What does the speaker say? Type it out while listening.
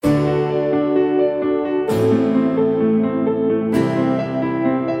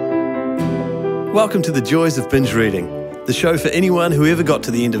Welcome to The Joys of Binge Reading, the show for anyone who ever got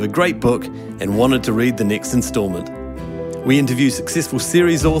to the end of a great book and wanted to read the next instalment. We interview successful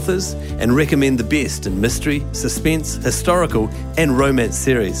series authors and recommend the best in mystery, suspense, historical and romance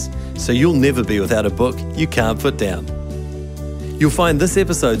series, so you'll never be without a book you can't put down. You'll find this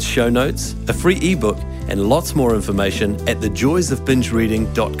episode's show notes, a free ebook and lots more information at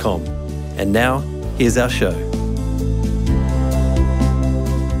thejoysofbingereading.com. And now, here's our show.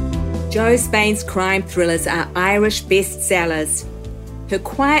 Jo Spain's crime thrillers are Irish bestsellers. Her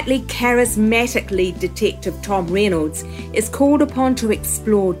quietly charismatic lead detective Tom Reynolds is called upon to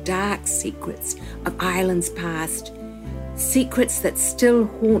explore dark secrets of Ireland's past, secrets that still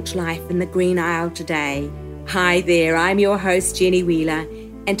haunt life in the Green Isle today. Hi there, I'm your host Jenny Wheeler,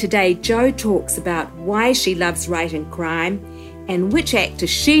 and today Jo talks about why she loves writing crime and which actor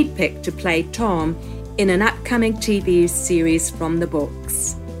she'd pick to play Tom in an upcoming TV series from the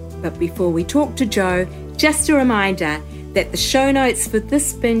books. But before we talk to Jo, just a reminder that the show notes for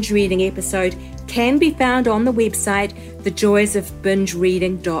this binge reading episode can be found on the website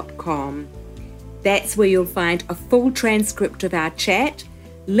thejoysofbingereading.com. That's where you'll find a full transcript of our chat,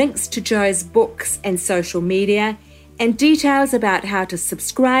 links to Jo's books and social media, and details about how to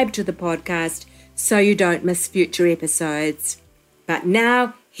subscribe to the podcast so you don't miss future episodes. But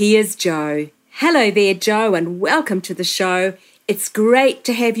now, here's Jo. Hello there, Jo, and welcome to the show. It's great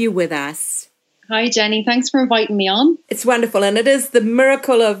to have you with us. Hi, Jenny. Thanks for inviting me on. It's wonderful, and it is the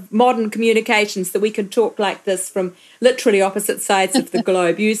miracle of modern communications that we can talk like this from literally opposite sides of the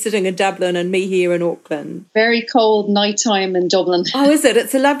globe. You sitting in Dublin and me here in Auckland. Very cold nighttime in Dublin. Oh, is it?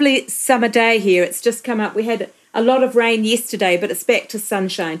 It's a lovely summer day here. It's just come up. We had a lot of rain yesterday, but it's back to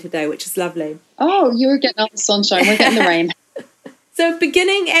sunshine today, which is lovely. Oh, you were getting all the sunshine. We're getting the rain. So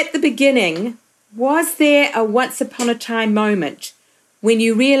beginning at the beginning, was there a once upon a time moment when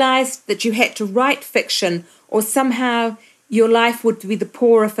you realised that you had to write fiction or somehow your life would be the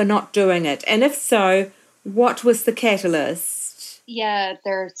poorer for not doing it? And if so, what was the catalyst? Yeah,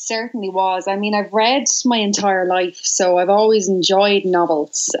 there certainly was. I mean, I've read my entire life, so I've always enjoyed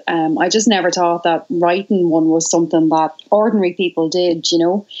novels. I just never thought that writing one was something that ordinary people did, you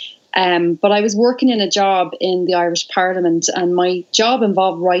know. But I was working in a job in the Irish Parliament, and my job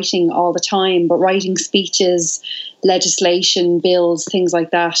involved writing all the time, but writing speeches, legislation, bills, things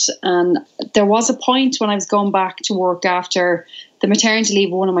like that. And there was a point when I was going back to work after the maternity leave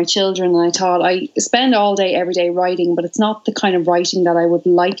of one of my children, and I thought, I spend all day, every day writing, but it's not the kind of writing that I would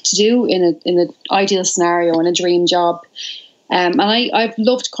like to do in an ideal scenario, in a dream job. And I've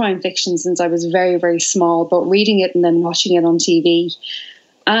loved crime fiction since I was very, very small, but reading it and then watching it on TV.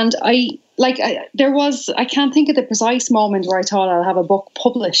 And I can't think of the precise moment where I thought I'll have a book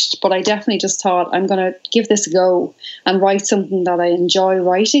published, but I definitely just thought I'm going to give this a go and write something that I enjoy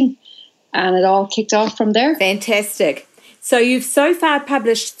writing. And it all kicked off from there. Fantastic. So you've so far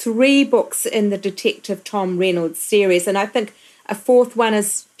published 3 books in the Detective Tom Reynolds series, and I think a 4th one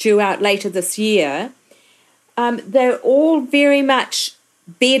is due out later this year. They're all very much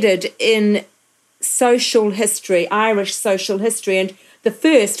bedded in social history, Irish social history, and the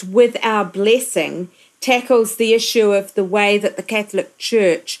first, With Our Blessing, tackles the issue of the way that the Catholic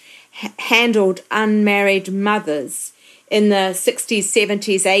Church handled unmarried mothers in the 60s,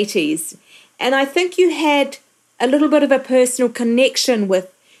 70s, 80s. And I think you had a little bit of a personal connection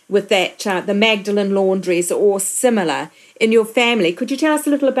with that, the Magdalen Laundries or similar in your family. Could you tell us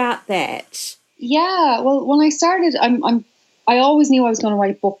a little about that? Yeah, well, when I started, I always knew I was going to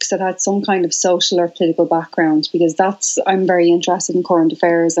write books that had some kind of social or political background, because I'm very interested in current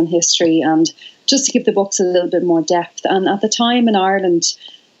affairs and history, and just to give the books a little bit more depth. And at the time in Ireland,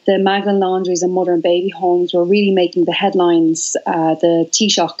 the Magdalen Laundries and mother and baby homes were really making the headlines. The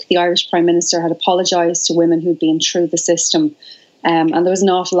Taoiseach, the Irish Prime Minister, had apologised to women who'd been through the system, and there was an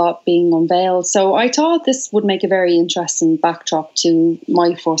awful lot being unveiled. So I thought this would make a very interesting backdrop to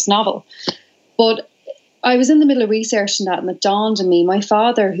my first novel. But I was in the middle of researching that, and it dawned on me, my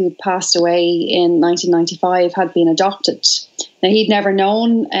father, who'd passed away in 1995, had been adopted. Now, he'd never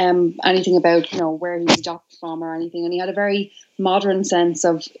known anything about, where he was adopted from or anything, and he had a very modern sense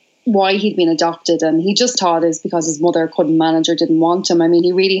of why he'd been adopted, and he just thought it's because his mother couldn't manage or didn't want him. I mean,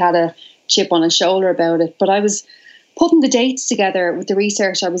 he really had a chip on his shoulder about it. But I was putting the dates together with the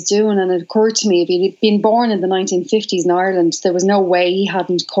research I was doing, and it occurred to me, if he'd been born in the 1950s in Ireland, there was no way he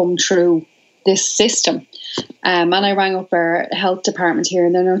hadn't come through this system. And I rang up our health department here,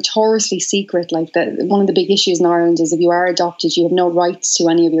 and they're notoriously secret. Like, one of the big issues in Ireland is if you are adopted, you have no rights to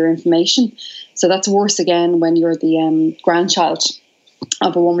any of your information. So that's worse again when you're the grandchild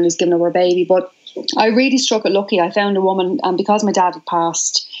of a woman who's given up her baby. But I really struck it lucky. I found a woman, and because my dad had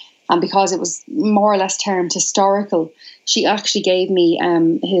passed, And because it was more or less termed historical, she actually gave me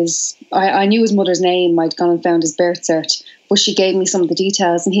I knew his mother's name, I'd gone and found his birth cert, but she gave me some of the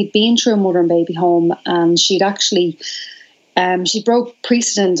details. And he'd been through a mother and baby home, and she'd actually, she broke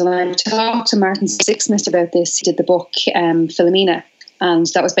precedent. And I talked to Martin Sixsmith about this. He did the book Philomena, and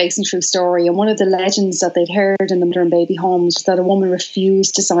that was based on true story. And one of the legends that they'd heard in the mother and baby homes was that a woman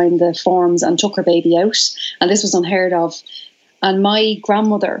refused to sign the forms and took her baby out. And this was unheard of. And my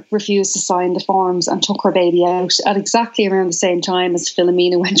grandmother refused to sign the forms and took her baby out at exactly around the same time as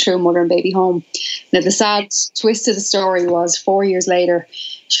Philomena went through a mother and baby home. Now, the sad twist of the story was 4 years later,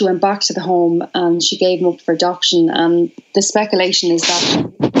 she went back to the home and she gave him up for adoption. And the speculation is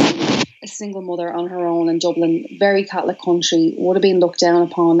that a single mother on her own in Dublin, very Catholic country, would have been looked down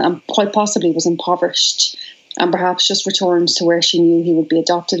upon and quite possibly was impoverished, and perhaps just returned to where she knew he would be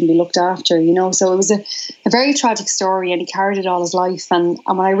adopted and be looked after, you know. So it was a very tragic story, and he carried it all his life. And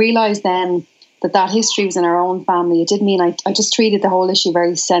when I realised then that history was in our own family, it did mean I just treated the whole issue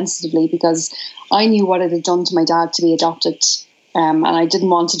very sensitively, because I knew what it had done to my dad to be adopted. And I didn't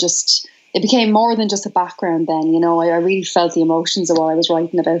want to just... It became more than just a background then, you know. I really felt the emotions of what I was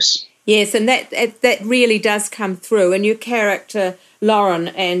writing about. Yes, and that really does come through. And your character, Lauren,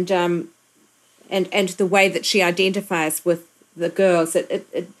 and the way that she identifies with the girls,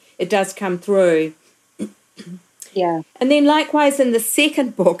 it does come through. Yeah. And then likewise in the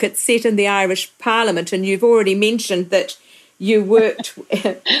second book, it's set in the Irish Parliament, and you've already mentioned that you worked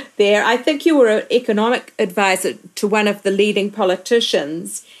there. I think you were an economic advisor to one of the leading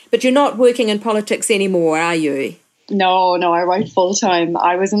politicians, but you're not working in politics anymore, are you? No, I write full time.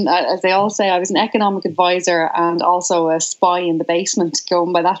 I was, as they all say, I was an economic advisor and also a spy in the basement,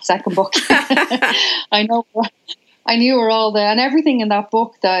 going by that second book. I knew where all and everything in that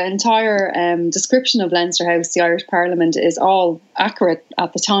book, the entire description of Leinster House, the Irish Parliament, is all accurate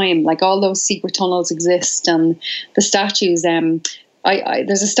at the time. Like, all those secret tunnels exist, and the statues.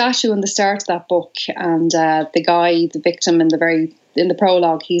 There's a statue in the start of that book, and the guy, the victim, in the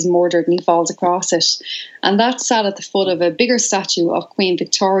prologue, he's murdered and he falls across it. And that sat at the foot of a bigger statue of Queen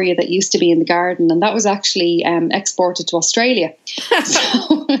Victoria that used to be in the garden. And that was actually exported to Australia.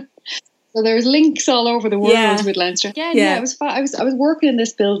 So there's links all over the world with Leinster. Yeah, it was fun. I was working in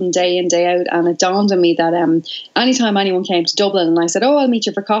this building day in, day out, and it dawned on me that anytime anyone came to Dublin and I said, I'll meet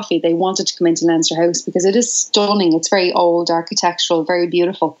you for coffee, they wanted to come into Leinster House because it is stunning. It's very old, architectural, very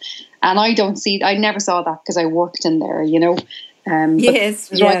beautiful. And I never saw that because I worked in there, you know. Yes,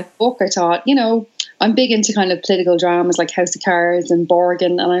 the book, I thought, you know, I'm big into kind of political dramas like House of Cards and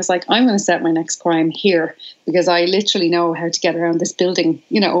Borgen, and I was like, I'm going to set my next crime here because I literally know how to get around this building,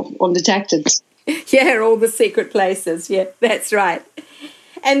 you know, undetected. Yeah, all the secret places. Yeah, that's right.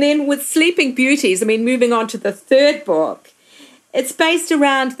 And then with Sleeping Beauties, I mean, moving on to the third book, it's based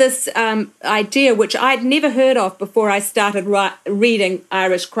around this idea, which I'd never heard of before I started reading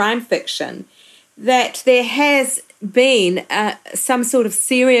Irish crime fiction, that there has been some sort of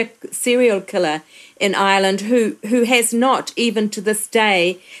serial killer in Ireland who has not, even to this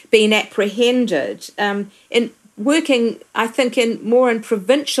day, been apprehended. In working, I think, in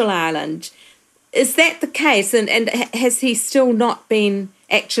provincial Ireland, is that the case? And has he still not been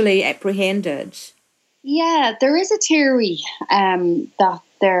actually apprehended? Yeah, there is a theory that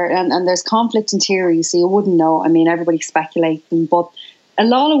and there's conflict in theories, so you wouldn't know. I mean, everybody's speculating, but a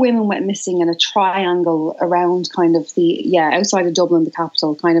lot of women went missing in a triangle around kind of outside of Dublin, the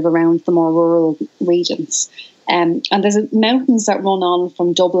capital, kind of around the more rural regions. And there's mountains that run on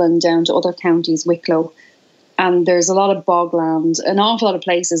from Dublin down to other counties, Wicklow. And there's a lot of bogland, an awful lot of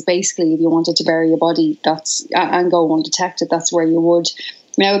places, basically, if you wanted to bury your body and go undetected, that's where you would.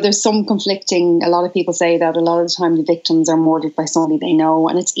 Now, there's some conflicting. A lot of people say that a lot of the time the victims are murdered by somebody they know,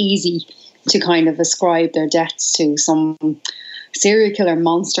 and it's easy to kind of ascribe their deaths to some serial killer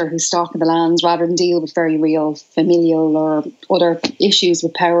monster who's stalking the lands rather than deal with very real familial or other issues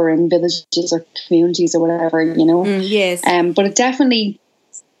with power in villages or communities or whatever, you know. Yes. But it definitely,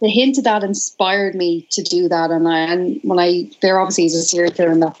 the hint of that inspired me to do that. And there obviously is a serial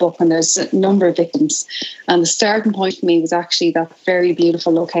killer in that book, and there's a number of victims. And the starting point for me was actually that very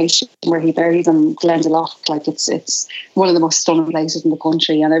beautiful location where he buried them, Glendalough. Like, it's one of the most stunning places in the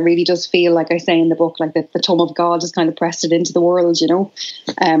country. And it really does feel, like I say in the book, like the thumb of God has kind of pressed it into the world, you know.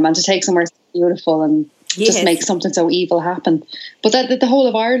 And to take somewhere so beautiful and just make something so evil happen. But that the whole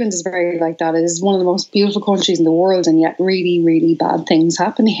of Ireland is very like that. It is one of the most beautiful countries in the world, and yet really, really bad things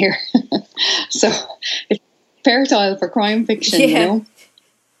happen here. So it's fertile for crime fiction, you know.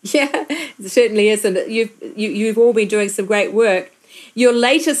 Yeah, it certainly is. And you've all been doing some great work. Your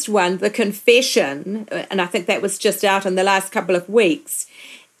latest one, The Confession, and I think that was just out in the last couple of weeks,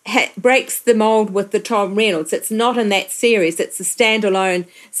 breaks the mold with the Tom Reynolds. It's not in that series. It's a standalone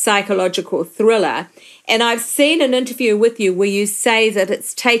psychological thriller. And I've seen an interview with you where you say that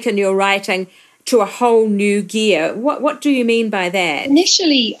it's taken your writing to a whole new gear. What do you mean by that?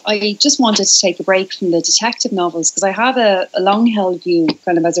 Initially, I just wanted to take a break from the detective novels because I have a long-held view,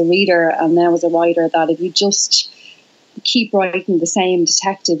 kind of as a reader and now as a writer, that if you just keep writing the same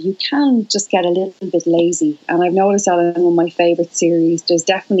detective, you can just get a little bit lazy. And I've noticed that in one of my favourite series, there's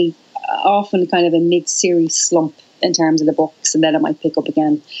definitely often kind of a mid-series slump in terms of the books, and then it might pick up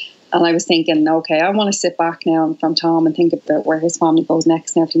again. And I was thinking, okay, I want to sit back now from Tom and think about where his family goes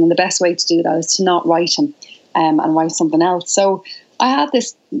next and everything. And the best way to do that is to not write him and write something else. So I had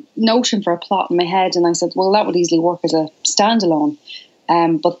this notion for a plot in my head, and I said, well, that would easily work as a standalone.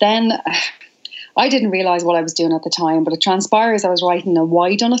 But then I didn't realise what I was doing at the time, but it transpires I was writing a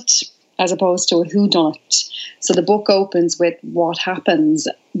whodunit as opposed to a whodunit. So the book opens with what happens,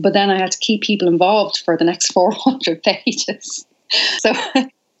 but then I had to keep people involved for the next 400 pages. So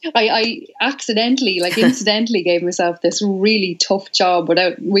I accidentally, incidentally gave myself this really tough job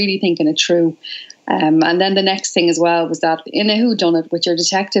without really thinking it through. And then the next thing as well was that in a whodunit, with your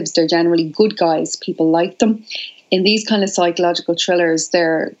detectives, they're generally good guys. People like them. In these kind of psychological thrillers,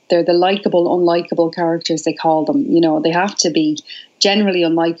 they're the likeable, unlikable characters, they call them. You know, they have to be generally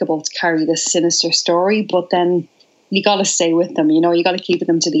unlikable to carry this sinister story, but then you got to stay with them. You know, you got to keep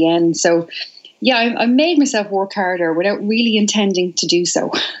them to the end. So yeah, I made myself work harder without really intending to do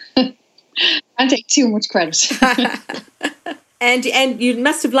so. I take too much credit. And you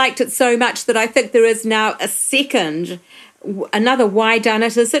must have liked it so much that I think there is now another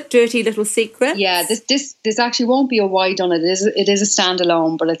whodunit. Is it Dirty Little Secrets? Yeah, this actually won't be a whodunit. It is a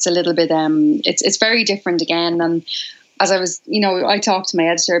standalone, but it's a little bit it's very different again. And as I was, I talked to my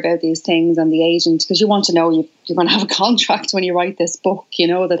editor about these things and the agent, because you want to know you're going to have a contract when you write this book,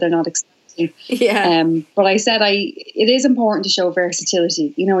 that they're not expecting. Yeah. But I said it is important to show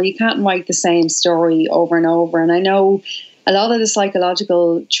versatility. You can't write the same story over and over. And I know a lot of the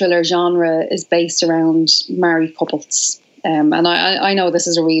psychological thriller genre is based around married couples. And I know this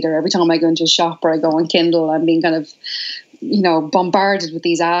as a reader. Every time I go into a shop or I go on Kindle, I'm being kind of, bombarded with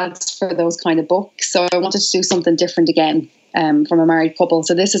these ads for those kind of books. So I wanted to do something different again from a married couple.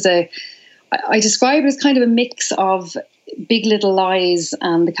 So this is I describe it as kind of a mix of Big Little Lies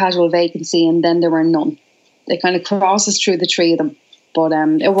and The Casual Vacancy, and Then There Were None. It kind of crosses through the three of them. But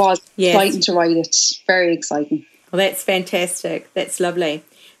it was exciting to write it. Very exciting. Well, that's fantastic. That's lovely.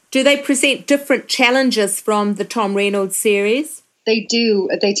 Do they present different challenges from the Tom Reynolds series? They do.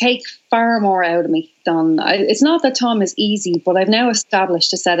 They take far more out of me than... It's not that Tom is easy, but I've now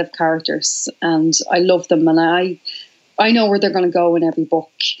established a set of characters and I love them, and I know where they're going to go in every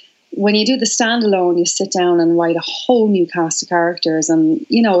book. When you do the standalone, you sit down and write a whole new cast of characters, and,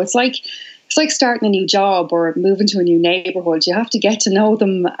 it's like starting a new job or moving to a new neighbourhood. You have to get to know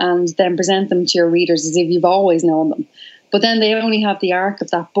them and then present them to your readers as if you've always known them. But then they only have the arc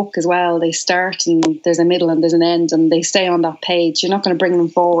of that book as well. They start and there's a middle and there's an end, and they stay on that page. You're not going to bring them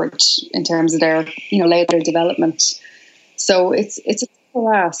forward in terms of their, later development. So it's a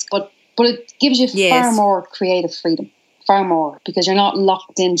tough ask, but it gives you far more creative freedom, far more, because you're not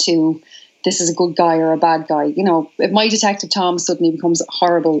locked into this is a good guy or a bad guy. If my Detective Tom suddenly becomes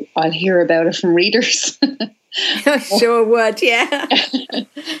horrible, I'll hear about it from readers. Sure would, yeah.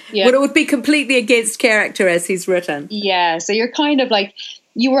 Yeah. But it would be completely against character as he's written. Yeah, so you're kind of like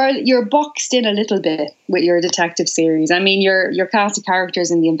you're boxed in a little bit with your detective series. I mean, your cast of characters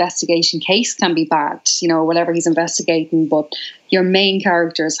in the investigation case can be bad, whatever he's investigating, but your main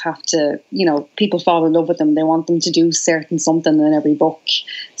characters have to, people fall in love with them. They want them to do certain something in every book.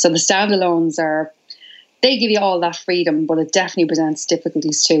 So the standalones they give you all that freedom, but it definitely presents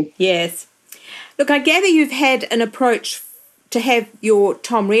difficulties too. Yes. Look, I gather you've had an approach to have your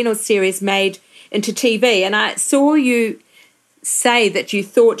Tom Reynolds series made into TV, and I saw you say that you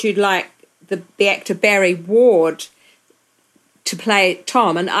thought you'd like the actor Barry Ward to play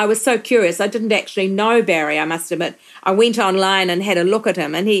Tom, and I was so curious. I didn't actually know Barry, I must admit. I went online and had a look at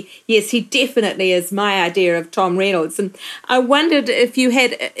him, and he definitely is my idea of Tom Reynolds. And I wondered if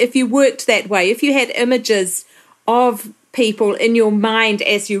you worked that way, if you had images of people in your mind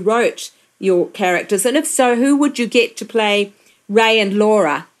as you wrote your characters, and if so, who would you get to play Ray and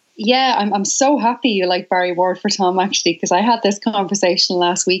Laura? Yeah, I'm so happy you like Barry Ward for Tom, actually, because I had this conversation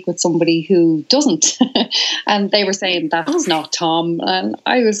last week with somebody who doesn't. And they were saying, that's not Tom. And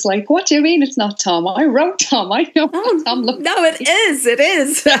I was like, what do you mean it's not Tom? I wrote Tom. I know what Tom looks no, it is. It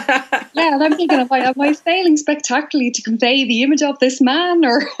is. Yeah, and I'm thinking, am I failing spectacularly to convey the image of this man?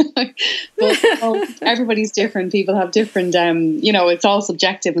 Or, but everybody's different. People have different, it's all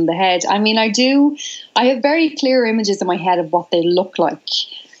subjective in the head. I mean, I have very clear images in my head of what they look like.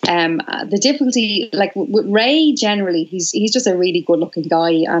 The difficulty, like with Ray, generally, he's just a really good looking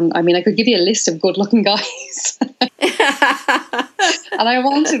guy, and I mean, I could give you a list of good looking guys. And I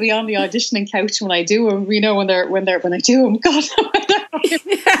want to be on the auditioning couch when I do them. When I do them, God.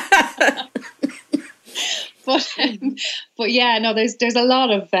 But yeah, no, there's a lot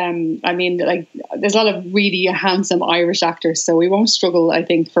of there's a lot of really handsome Irish actors, so we won't struggle, I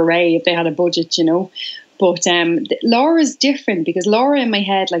think, for Ray if they had a budget, But Laura's different, because Laura in my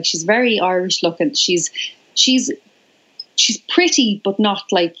head, like, she's very Irish looking. She's pretty, but not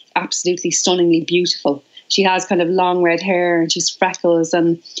like absolutely stunningly beautiful. She has kind of long red hair and she's freckles.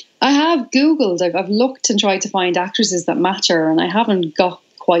 And I have Googled, I've looked and tried to find actresses that match her, and I haven't got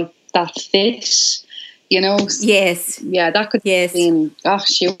quite that fit. Yes. Yeah, that could mean,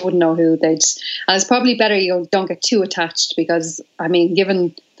 gosh, you wouldn't know who they'd. And it's probably better you don't get too attached, because, I mean,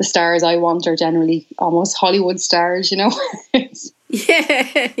 given the stars I want are generally almost Hollywood stars, Yeah,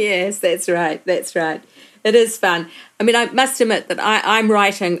 yes, that's right. It is fun. I mean, I must admit that I'm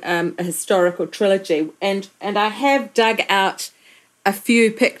writing a historical trilogy, and I have dug out a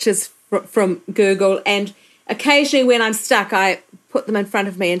few pictures from Google, and occasionally when I'm stuck, I put them in front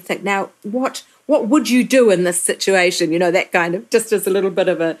of me and think, now, what would you do in this situation? That kind of, just as a little bit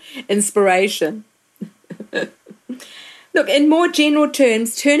of a inspiration. Look, in more general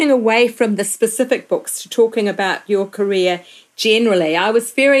terms, turning away from the specific books to talking about your career generally, I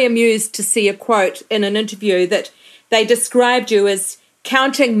was very amused to see a quote in an interview that they described you as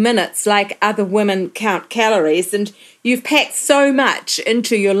counting minutes like other women count calories, and you've packed so much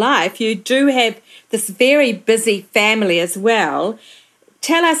into your life. You do have this very busy family as well.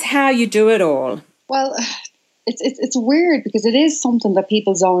 Tell us how you do it all. Well, it's weird, because it is something that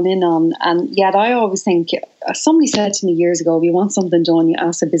people zone in on, and yet I always think, somebody said to me years ago, if you want something done, you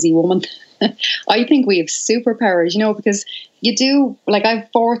ask a busy woman. I think we have superpowers, because you do, like, I have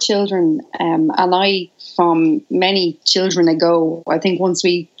 4 children, and from many children ago, I think once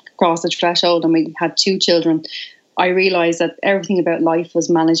we crossed the threshold and we had 2 children, I realised that everything about life was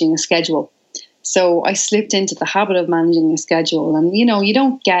managing a schedule. So I slipped into the habit of managing a schedule, and you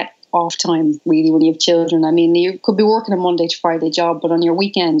don't get off time really when you have children. I mean, you could be working a Monday to Friday job, but on your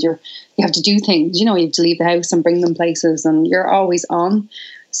weekend you have to do things. You have to leave the house and bring them places, and you're always on.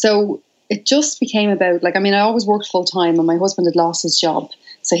 So it just became about, like, I mean, I always worked full time, and my husband had lost his job,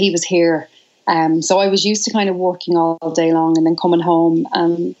 so he was here. So I was used to kind of working all day long and then coming home,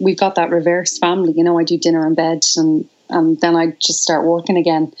 and we've got that reverse family. I do dinner in bed, and then I just start working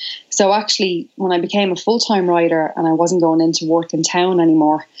again. So actually, when I became a full-time writer and I wasn't going into work in town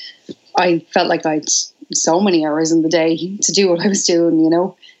anymore, I felt like I'd so many hours in the day to do what I was doing,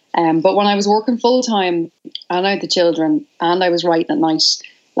 But when I was working full-time and I had the children and I was writing at night,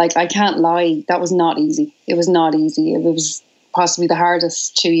 like, I can't lie, that was not easy. It was not easy. It was possibly the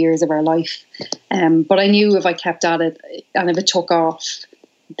hardest 2 years of our life. But I knew if I kept at it and if it took off,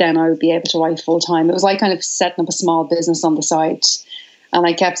 then I would be able to write full time. It was like kind of setting up a small business on the side. And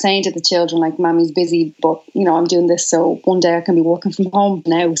I kept saying to the children, like, Mommy's busy, but, I'm doing this, so one day I can be working from home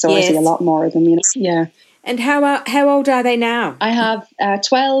now. So yes. I see a lot more of them, Yeah. And how old are they now? I have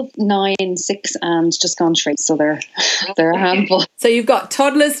 12, 9, 6, and just gone 3. So they're a handful. So you've got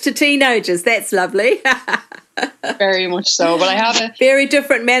toddlers to teenagers. That's lovely. Very much so. But I have very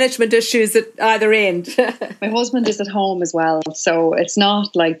different management issues at either end. My husband is at home as well, so it's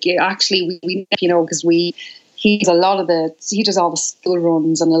not like, actually we because he does all the school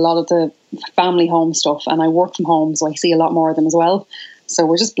runs and a lot of the family home stuff, and I work from home, so I see a lot more of them as well. So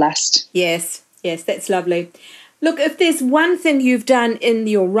we're just blessed. Yes, that's lovely. Look, if there's one thing you've done in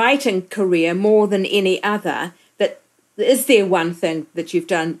your writing career more than any other, is there one thing that you've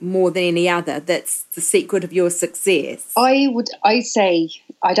done more than any other that's the secret of your success? I'd say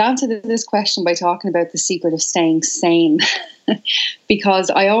I'd answer this question by talking about the secret of staying sane. Because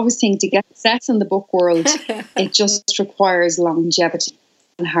I always think to get success in the book world, it just requires longevity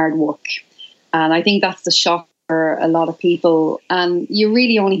and hard work. And I think that's the shock for a lot of people. And you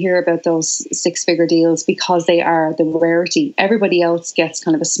really only hear about those 6-figure deals because they are the rarity. Everybody else gets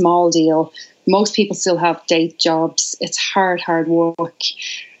kind of a small deal. Most people still have day jobs. It's hard work.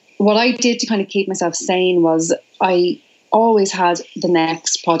 What I did to kind of keep myself sane was I always had the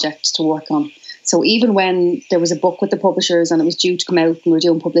next project to work on. So even when there was a book with the publishers and it was due to come out and we were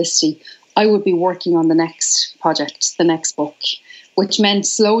doing publicity, I would be working on the next project, the next book, which meant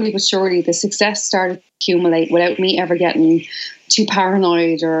slowly but surely the success started to accumulate without me ever getting too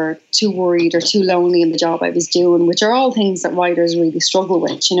paranoid or too worried or too lonely in the job I was doing, which are all things that writers really struggle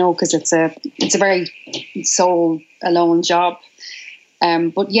with, because it's a very soul alone job.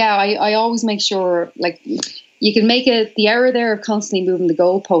 But yeah, I always make sure, like, you can make the error there of constantly moving the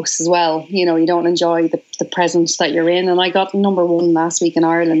goalposts as well. You don't enjoy the present that you're in. And I got number 1 last week in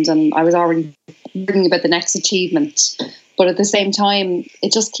Ireland, and I was already thinking about the next achievement. But at the same time,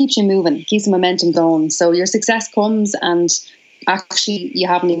 it just keeps you moving, keeps the momentum going. So your success comes, and actually you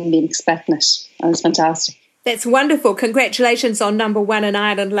haven't even been expecting it. And it's fantastic. That's wonderful. Congratulations on number 1 in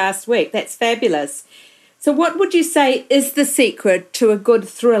Ireland last week. That's fabulous. So what would you say is the secret to a good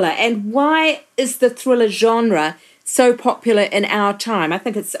thriller, and why is the thriller genre so popular in our time? I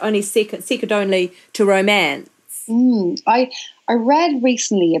think it's only second only to romance. I read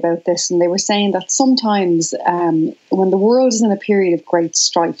recently about this, and they were saying that sometimes when the world is in a period of great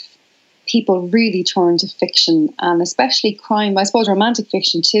strife, people really turn to fiction, and especially crime. I suppose romantic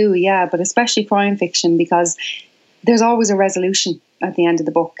fiction too, yeah, but especially crime fiction, because there's always a resolution at the end of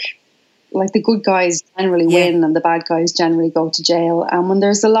the book. Like, the good guys generally win and the bad guys generally go to jail. And when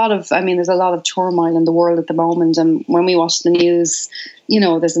there's a lot of turmoil in the world at the moment, and when we watch the news,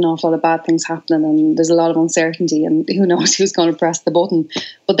 there's an awful lot of bad things happening, and there's a lot of uncertainty, and who knows who's going to press the button.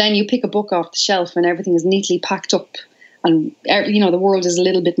 But then you pick a book off the shelf and everything is neatly packed up, and the world is a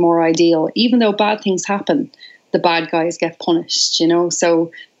little bit more ideal. Even though bad things happen, the bad guys get punished,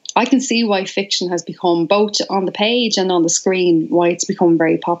 So I can see why fiction has become, both on the page and on the screen, why it's become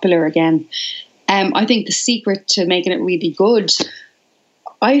very popular again. I think the secret to making it really good,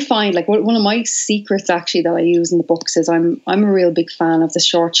 I find, like, one of my secrets actually that I use in the books is I'm a real big fan of the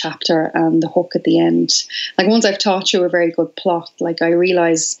short chapter and the hook at the end. Like, once I've taught you a very good plot, like, I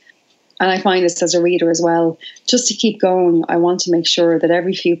realise, and I find this as a reader as well, just to keep going, I want to make sure that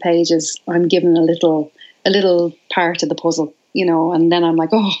every few pages I'm given a little part of the puzzle. And then I'm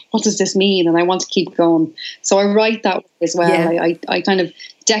like, oh, what does this mean? And I want to keep going. So I write that way as well. Yeah. I kind of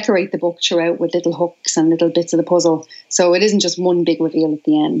decorate the book throughout with little hooks and little bits of the puzzle. So it isn't just one big reveal at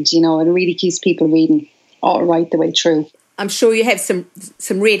the end. It really keeps people reading all right the way through. I'm sure you have some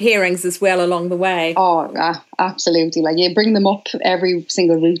red herrings as well along the way. Oh, absolutely. Like, you bring them up every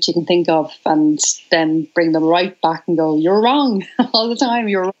single route you can think of, and then bring them right back and go, you're wrong all the time.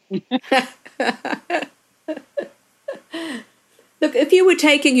 You're wrong. Look, if you were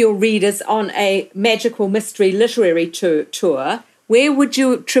taking your readers on a magical mystery literary tour, where would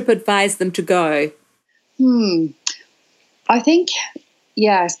you TripAdvise them to go? I think,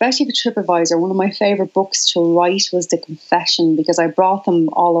 especially for TripAdvisor, one of my favourite books to write was The Confession, because I brought them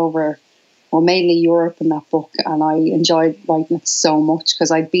all over, mainly Europe in that book, and I enjoyed writing it so much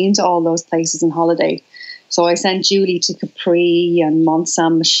because I'd been to all those places on holiday. So I sent Julie to Capri and Mont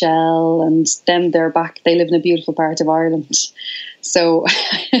Saint Michel, and then they're back. They live in a beautiful part of Ireland. So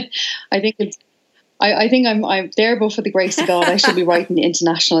I think I'm there, but for the grace of God, I should be writing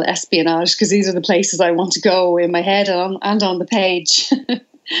international espionage, because these are the places I want to go in my head and on the page.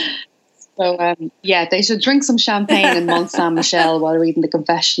 So they should drink some champagne in Mont Saint Michel while reading The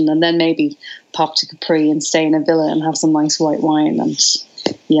Confession, and then maybe pop to Capri and stay in a villa and have some nice white wine. And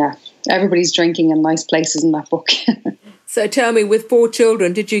everybody's drinking in nice places in that book. So tell me, with 4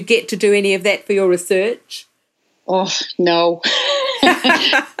 children, did you get to do any of that for your research? Oh, no.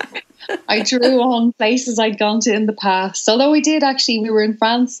 I drew on places I'd gone to in the past. Although we were in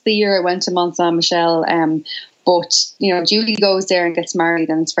France the year I went to Mont Saint Michel. But, Julie goes there and gets married,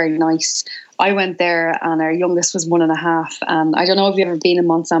 and it's very nice. I went there, and our youngest was 1.5. And I don't know if you've ever been in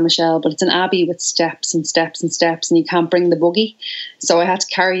Mont Saint Michel, but it's an abbey with steps and steps and steps, and you can't bring the buggy. So I had to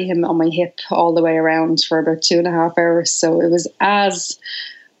carry him on my hip all the way around for about 2.5 hours. So it was as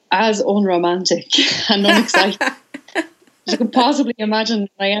unromantic and unexciting as you can possibly imagine.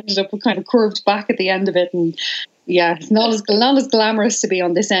 I ended up kind of curved back at the end of it, and it's not as glamorous to be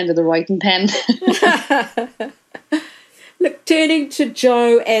on this end of the writing pen. Look, turning to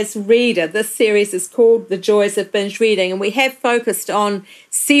Jo as reader, this series is called The Joys of Binge Reading, and we have focused on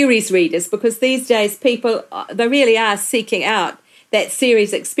series readers because these days people, they really are seeking out that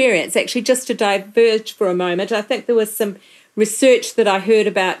series experience. Actually, just to diverge for a moment, I think there was some research that I heard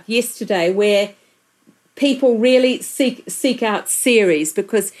about yesterday where people really seek out series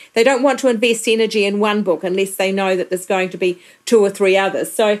because they don't want to invest energy in one book unless they know that there's going to be 2 or 3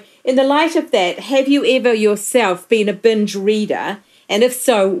 others. So in the light of that, have you ever yourself been a binge reader? And if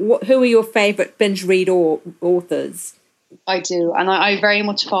so, who are your favourite binge read authors? I do, and I very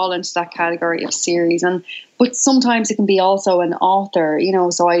much fall into that category of series. But sometimes it can be also an author,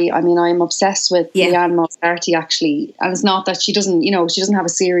 So I'm obsessed with Leanne Mosarty, actually, and it's not that she doesn't have a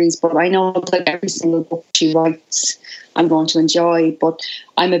series, but I know that every single book she writes, I'm going to enjoy. But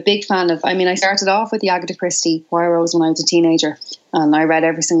I'm a big fan of. I started off with the Agatha Christie Poirots when I was a teenager, and I read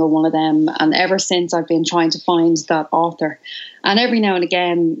every single one of them. And ever since, I've been trying to find that author. And every now and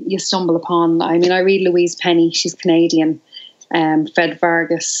again, you stumble upon. I read Louise Penny. She's Canadian. Fred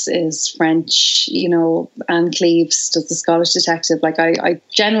Vargas is French, Anne Cleves does The Scottish Detective. Like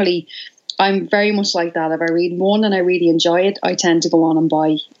I'm very much like that. If I read one and I really enjoy it, I tend to go on and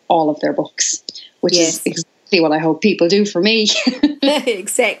buy all of their books, which is exactly what I hope people do for me.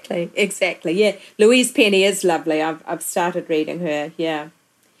 Exactly. Yeah, Louise Penny is lovely. I've started reading her. Yeah.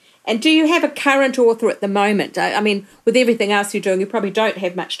 And do you have a current author at the moment? With everything else you're doing, you probably don't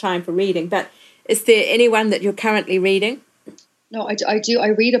have much time for reading, but is there anyone that you're currently reading? No, I do. I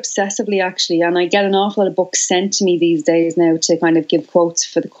read obsessively, actually, and I get an awful lot of books sent to me these days now to kind of give quotes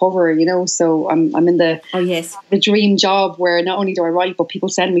for the cover, So I'm in the dream job where not only do I write, but people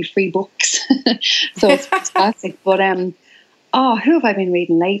send me free books. So it's fantastic. But who have I been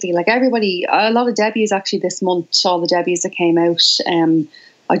reading lately? Like everybody, a lot of debuts actually this month. All the debuts that came out.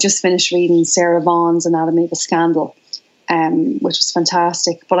 I just finished reading Sarah Vaughan's Anatomy of a Scandal. Which was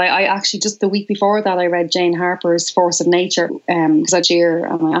fantastic. But I actually, just the week before that, I read Jane Harper's Force of Nature, because I cheer,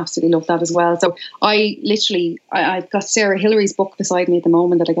 and I absolutely love that as well. So I've got Sarah Hillary's book beside me at the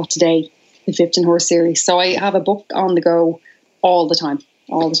moment that I got today, the 15 Horse series. So I have a book on the go all the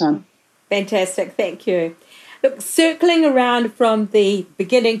time. Fantastic, thank you. Look, circling around from the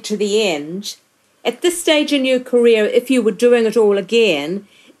beginning to the end, at this stage in your career, if you were doing it all again,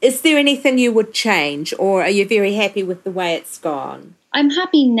 is there anything you would change, or are you very happy with the way it's gone? I'm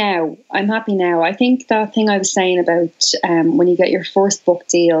happy now. I think that thing I was saying about when you get your first book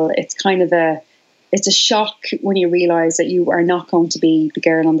deal, it's kind of a shock when you realise that you are not going to be the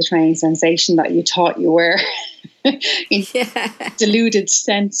girl on the train sensation that you thought you were. In deluded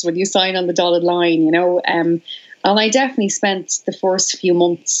sense when you sign on the dotted line, And I definitely spent the first few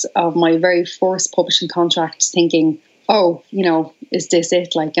months of my very first publishing contract thinking, oh, is this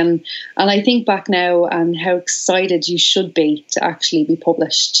it? And I think back now and how excited you should be to actually be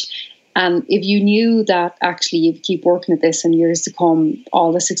published. And if you knew that actually you keep working at this and years to come,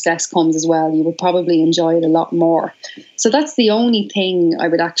 all the success comes as well, you would probably enjoy it a lot more. So that's the only thing I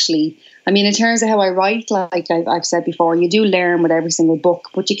would actually, in terms of how I write, like I've said before, you do learn with every single book,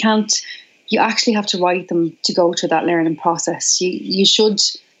 but you actually have to write them to go through that learning process. You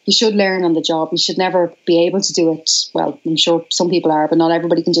should learn on the job. You should never be able to do it. Well, I'm sure some people are, but not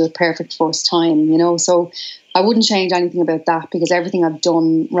everybody can do it perfect first time, So I wouldn't change anything about that, because everything I've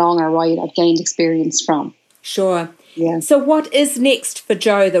done, wrong or right, I've gained experience from. Sure. Yeah. So what is next for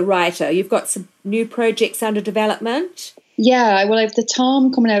Jo, the writer? You've got some new projects under development? Yeah, well, I have the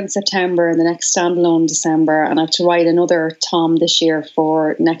Tom coming out in September and the next standalone December, and I have to write another Tom this year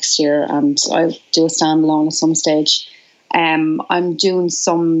for next year, and I'll do a standalone at some stage. I'm doing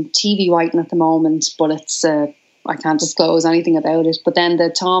some TV writing at the moment, but it's I can't disclose anything about it. But then the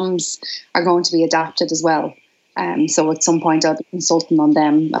Toms are going to be adapted as well. So at some point I'll be consulting on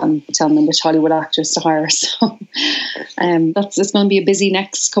them and telling them which Hollywood actors to hire. So it's going to be a busy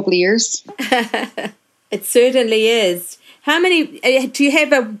next couple of years. It certainly is. How many do you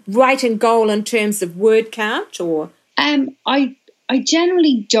have a writing goal in terms of word count, or? I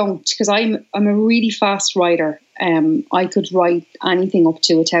generally don't, because I'm a really fast writer. I could write anything up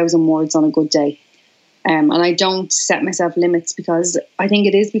to 1,000 words on a good day. And I don't set myself limits, because I think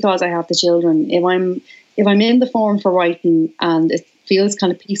it is because I have the children. If I'm in the form for writing and it feels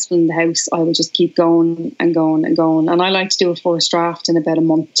kind of peaceful in the house, I will just keep going and going and going. And I like to do a first draft in about a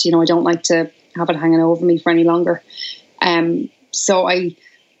month. I don't like to have it hanging over me for any longer. So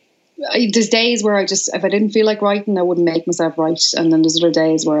there's days where if I didn't feel like writing, I wouldn't make myself write. And then there's other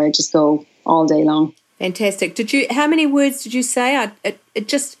days where I just go all day long. Fantastic. How many words did you say? It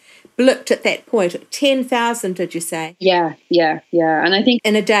just blipped at that point. 10,000, did you say? Yeah. And I think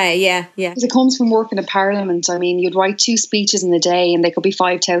in a day, yeah. Because it comes from working in Parliament. You'd write 2 speeches in a day and they could be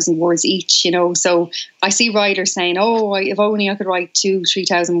 5,000 words each, So I see writers saying, oh, if only I could write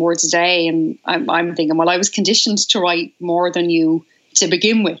 2,000-3,000 words a day. And I'm thinking, well, I was conditioned to write more than you to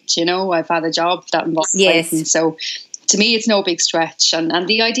begin with. I've had a job that involves writing. So to me, it's no big stretch, and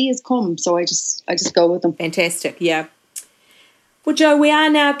the ideas come, so I just go with them. Fantastic, yeah. Well, Jo, we are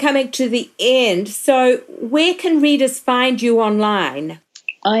now coming to the end. So where can readers find you online?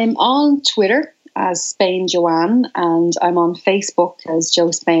 I'm on Twitter as Spain Joanne, and I'm on Facebook as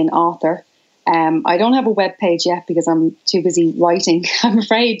Jo Spain Author. I don't have a web page yet because I'm too busy writing. I'm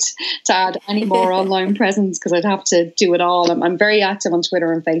afraid to add any more online presence because I'd have to do it all. I'm very active on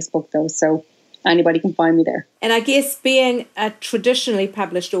Twitter and Facebook though, so anybody can find me there. And I guess being a traditionally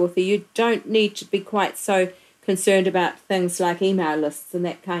published author, you don't need to be quite so concerned about things like email lists and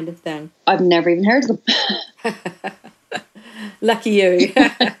that kind of thing. I've never even heard of them. Lucky you.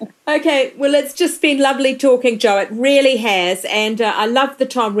 Okay, well, it's just been lovely talking, Jo. It really has. And I love the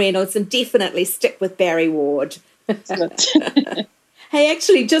Tom Reynolds and definitely stick with Barry Ward. Hey,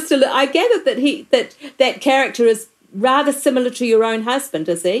 actually, I gathered that that character is rather similar to your own husband,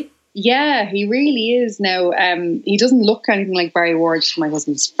 is he? Yeah, he really is now. He doesn't look anything like Barry Ward. My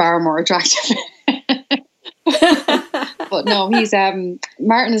husband's far more attractive. But no, he's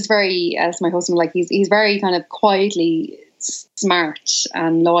Martin is very, as my husband, like he's very kind of quietly smart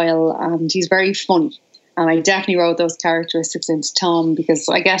and loyal, and he's very funny. And I definitely wrote those characteristics into Tom because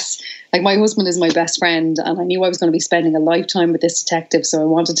I guess, like, my husband is my best friend, and I knew I was going to be spending a lifetime with this detective, so I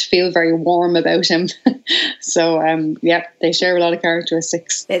wanted to feel very warm about him. So, yeah, they share a lot of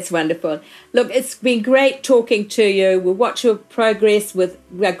characteristics. That's wonderful. Look, it's been great talking to you. We'll watch your progress with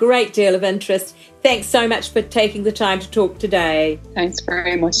a great deal of interest. Thanks so much for taking the time to talk today. Thanks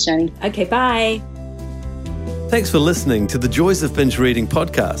very much, Jenny. Okay, bye. Thanks for listening to the Joys of Binge Reading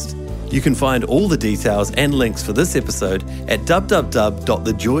podcast. You can find all the details and links for this episode at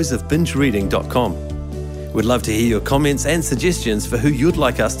www.thejoysofbingereading.com. We'd love to hear your comments and suggestions for who you'd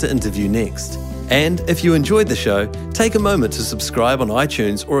like us to interview next. And if you enjoyed the show, take a moment to subscribe on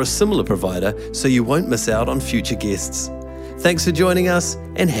iTunes or a similar provider so you won't miss out on future guests. Thanks for joining us,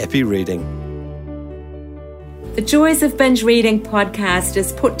 and happy reading. The Joys of Binge Reading podcast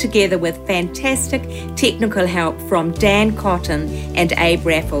is put together with fantastic technical help from Dan Cotton and Abe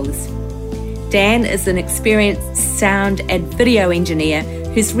Raffles. Dan is an experienced sound and video engineer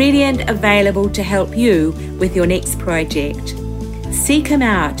who's ready and available to help you with your next project. Seek him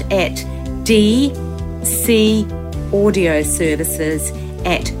out at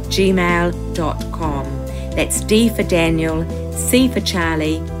dcaudioservices@gmail.com. That's D for Daniel, C for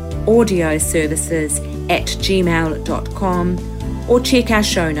Charlie, audioservices@gmail.com, or check our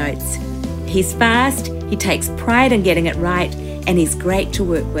show notes. He's fast, he takes pride in getting it right, and he's great to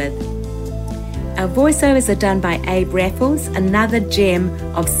work with. Our voiceovers are done by Abe Raffles, another gem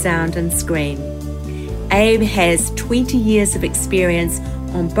of sound and screen. Abe has 20 years of experience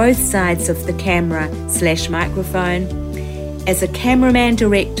on both sides of the camera/microphone, as a cameraman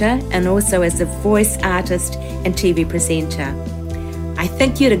director and also as a voice artist and TV presenter. I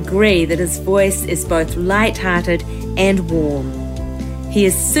think you'd agree that his voice is both light-hearted and warm. He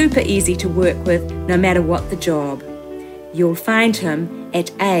is super easy to work with no matter what the job. You'll find him at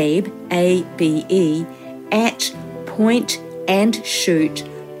Abe, A-B-E, at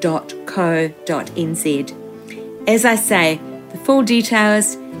pointandshoot.co.nz. As I say, the full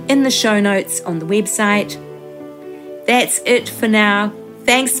details in the show notes on the website. That's it for now.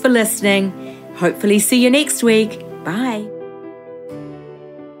 Thanks for listening. Hopefully see you next week. Bye.